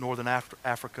bishop of northern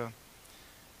Africa.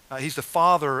 He's the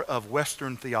father of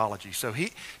Western theology. So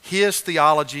his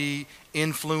theology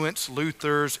influenced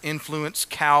Luther's, influenced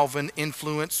Calvin,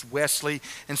 influenced Wesley.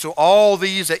 And so all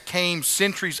these that came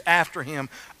centuries after him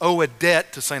owe a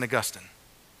debt to St. Augustine.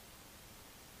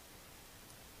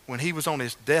 When he was on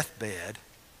his deathbed,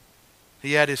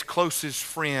 he had his closest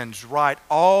friends write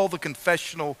all the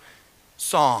confessional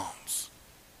psalms,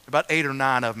 about 8 or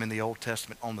 9 of them in the Old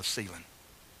Testament, on the ceiling.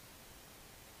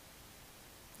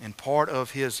 And part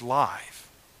of his life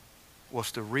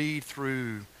was to read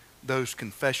through those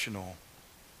confessional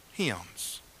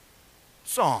hymns,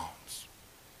 psalms,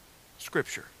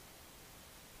 scripture.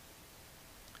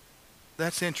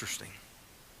 That's interesting.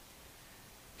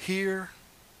 Here,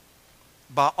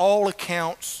 by all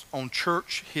accounts on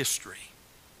church history,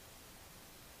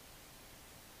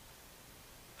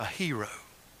 a hero,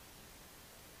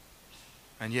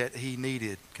 and yet he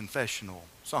needed confessional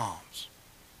psalms.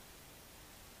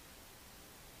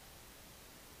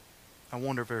 I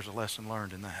wonder if there's a lesson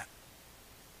learned in that.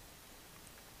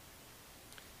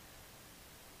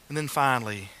 And then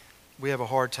finally, we have a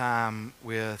hard time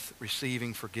with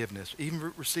receiving forgiveness,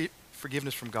 even receive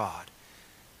forgiveness from God.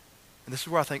 And this is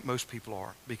where I think most people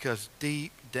are, because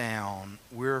deep down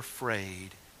we're afraid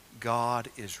God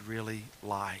is really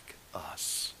like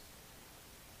us.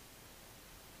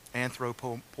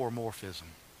 Anthropomorphism.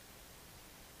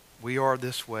 We are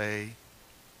this way,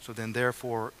 so then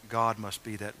therefore God must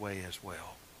be that way as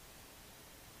well.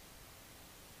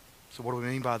 So what do we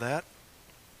mean by that?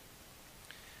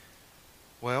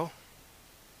 Well,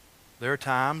 there are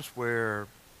times where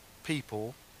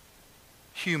people,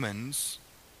 humans,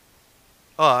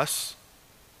 us,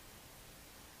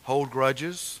 hold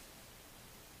grudges,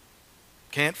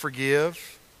 can't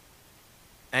forgive,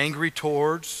 angry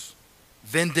towards,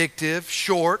 vindictive,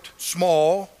 short,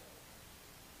 small.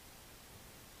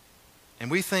 And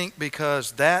we think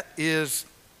because that is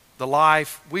the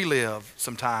life we live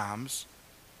sometimes,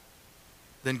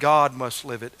 then God must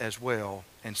live it as well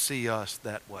and see us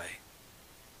that way.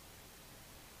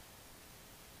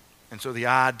 And so the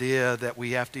idea that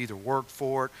we have to either work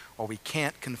for it or we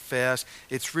can't confess,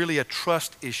 it's really a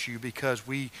trust issue because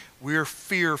we're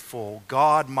fearful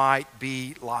God might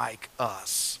be like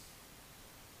us.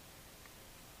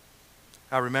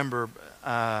 I remember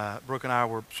Brooke and I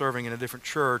were serving in a different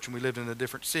church, and we lived in a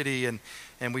different city, and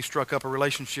we struck up a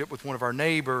relationship with one of our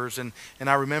neighbors. And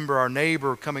I remember our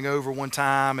neighbor coming over one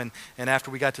time, and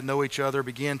after we got to know each other,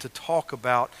 began to talk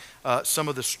about some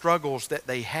of the struggles that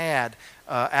they had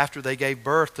after they gave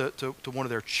birth to one of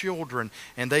their children.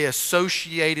 And they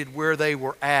associated where they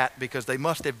were at because they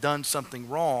must have done something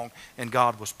wrong, and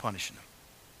God was punishing them.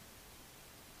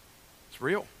 It's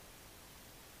real.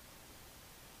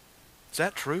 Is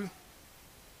that true?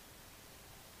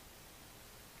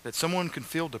 That someone can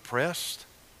feel depressed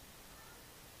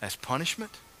as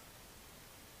punishment?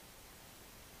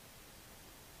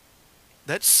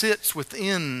 That sits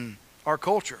within our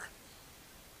culture.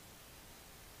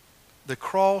 The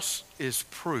cross is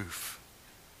proof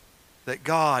that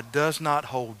God does not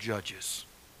hold grudges.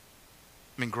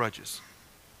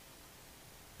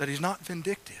 That He's not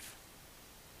vindictive.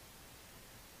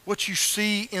 What you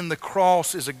see in the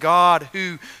cross is a God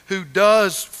who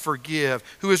does forgive,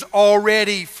 who is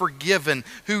already forgiven,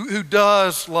 who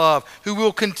does love, who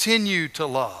will continue to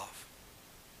love.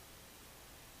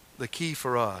 The key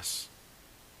for us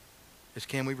is,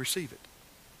 can we receive it?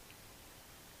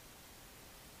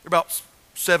 There are about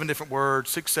 7 different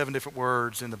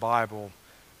words in the Bible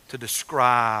to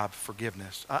describe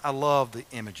forgiveness. I love the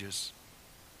images.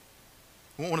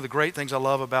 One of the great things I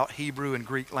love about Hebrew and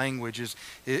Greek language is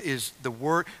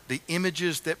the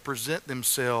images that present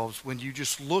themselves when you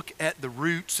just look at the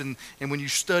roots and when you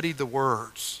study the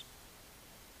words.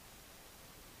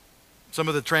 Some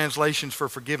of the translations for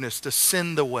forgiveness: to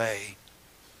send away,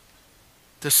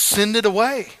 to send it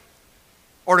away,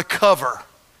 or to cover.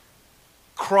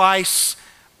 Christ's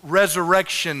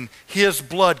resurrection, His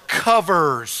blood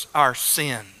covers our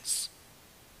sins,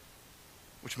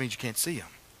 which means you can't see them.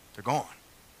 They're gone.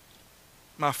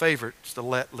 My favorite is to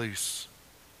let loose.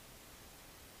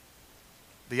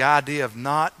 The idea of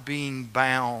not being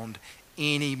bound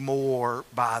anymore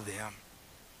by them.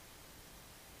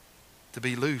 To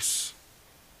be loose.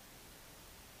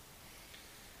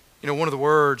 You know, one of the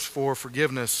words for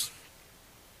forgiveness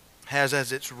has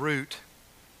as its root,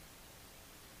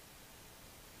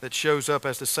 that shows up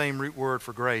as the same root word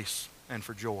for grace and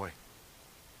for joy.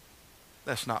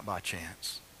 That's not by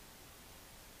chance.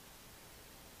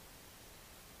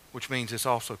 Which means it's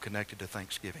also connected to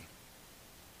Thanksgiving.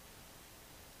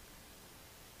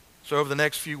 So over the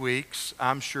next few weeks,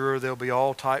 I'm sure there'll be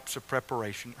all types of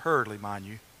preparation, hurriedly, mind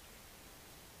you.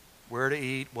 Where to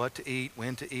eat, what to eat,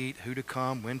 when to eat, who to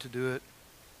come, when to do it.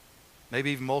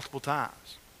 Maybe even multiple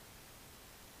times.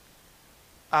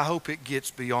 I hope it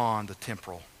gets beyond the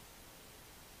temporal.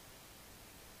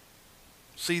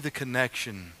 See the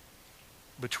connection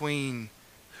between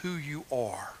who you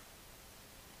are.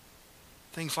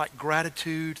 Things like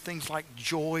gratitude, things like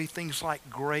joy, things like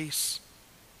grace.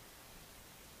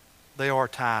 They are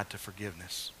tied to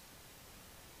forgiveness.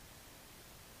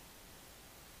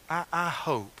 I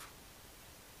hope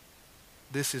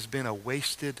this has been a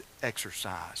wasted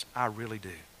exercise. I really do.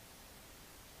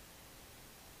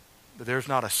 But there's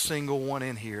not a single one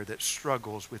in here that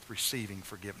struggles with receiving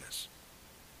forgiveness.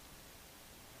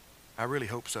 I really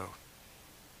hope so.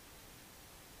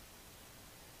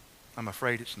 I'm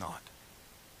afraid it's not.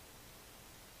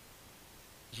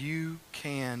 You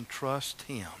can trust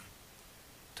Him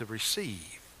to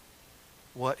receive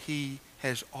what He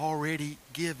has already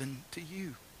given to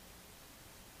you.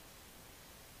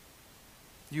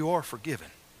 You are forgiven.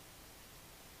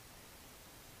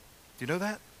 Do you know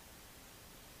that?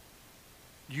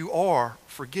 You are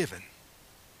forgiven.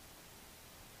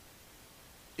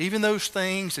 Even those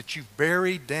things that you've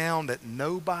buried down that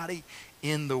nobody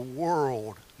in the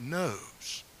world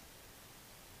knows.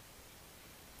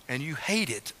 And you hate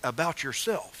it about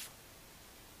yourself.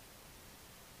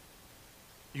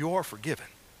 You are forgiven.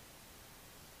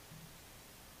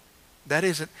 That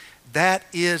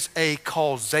is a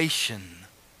causation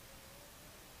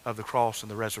of the cross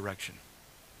and the resurrection.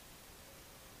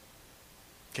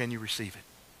 Can you receive it?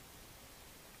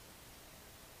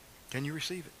 Can you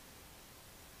receive it?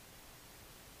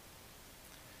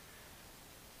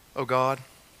 Oh God,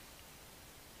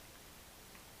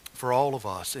 for all of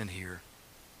us in here,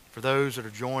 for those that are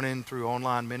joining through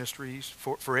online ministries,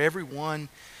 for everyone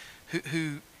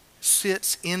who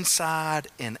sits inside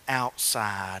and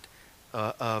outside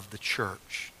of the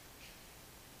church,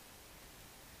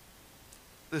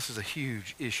 This is a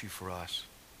huge issue for us.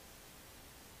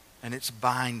 And it's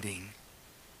binding.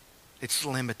 It's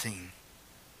limiting.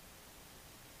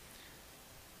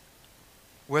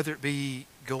 Whether it be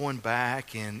going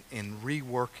back and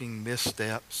reworking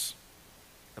missteps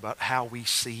about how we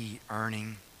see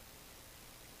earning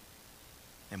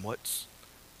and what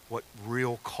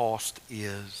real cost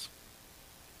is,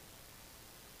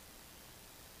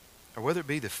 or whether it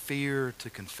be the fear to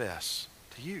confess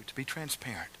to you, to be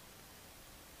transparent,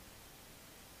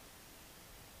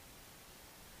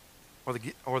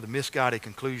 or the misguided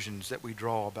conclusions that we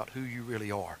draw about who you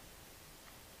really are.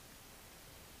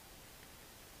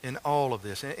 In all of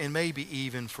this, and maybe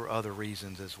even for other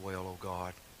reasons as well, oh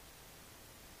God,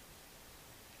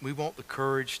 we want the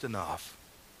courage enough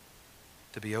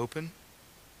to be open.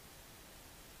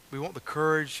 We want the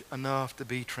courage enough to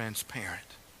be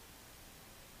transparent,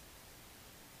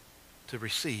 to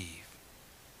receive.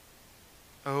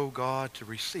 Oh God, to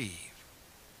receive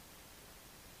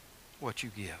what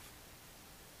you give.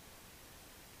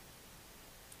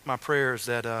 My prayer is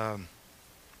that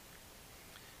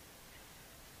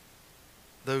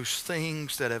those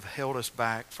things that have held us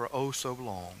back for oh so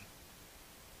long,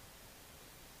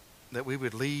 that we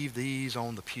would leave these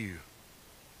on the pew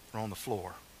or on the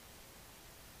floor.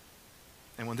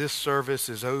 And when this service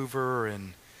is over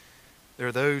and there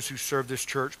are those who serve this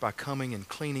church by coming and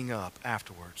cleaning up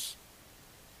afterwards,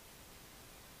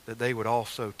 that they would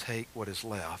also take what is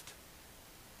left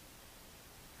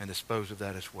and dispose of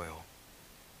that as well,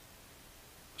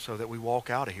 so that we walk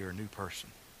out of here a new person.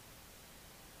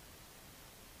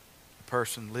 A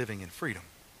person living in freedom,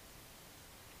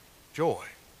 joy,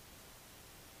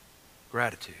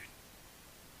 gratitude.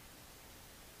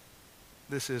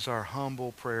 This is our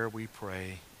humble prayer we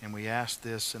pray, and we ask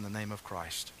this in the name of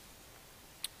Christ.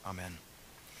 Amen.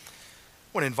 I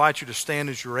want to invite you to stand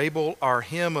as you're able. Our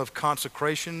hymn of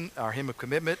consecration, our hymn of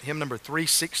commitment, hymn number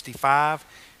 365,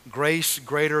 Grace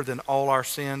Greater Than All Our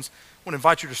Sins. I want to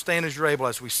invite you to stand as you're able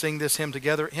as we sing this hymn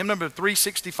together. Hymn number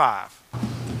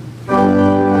 365.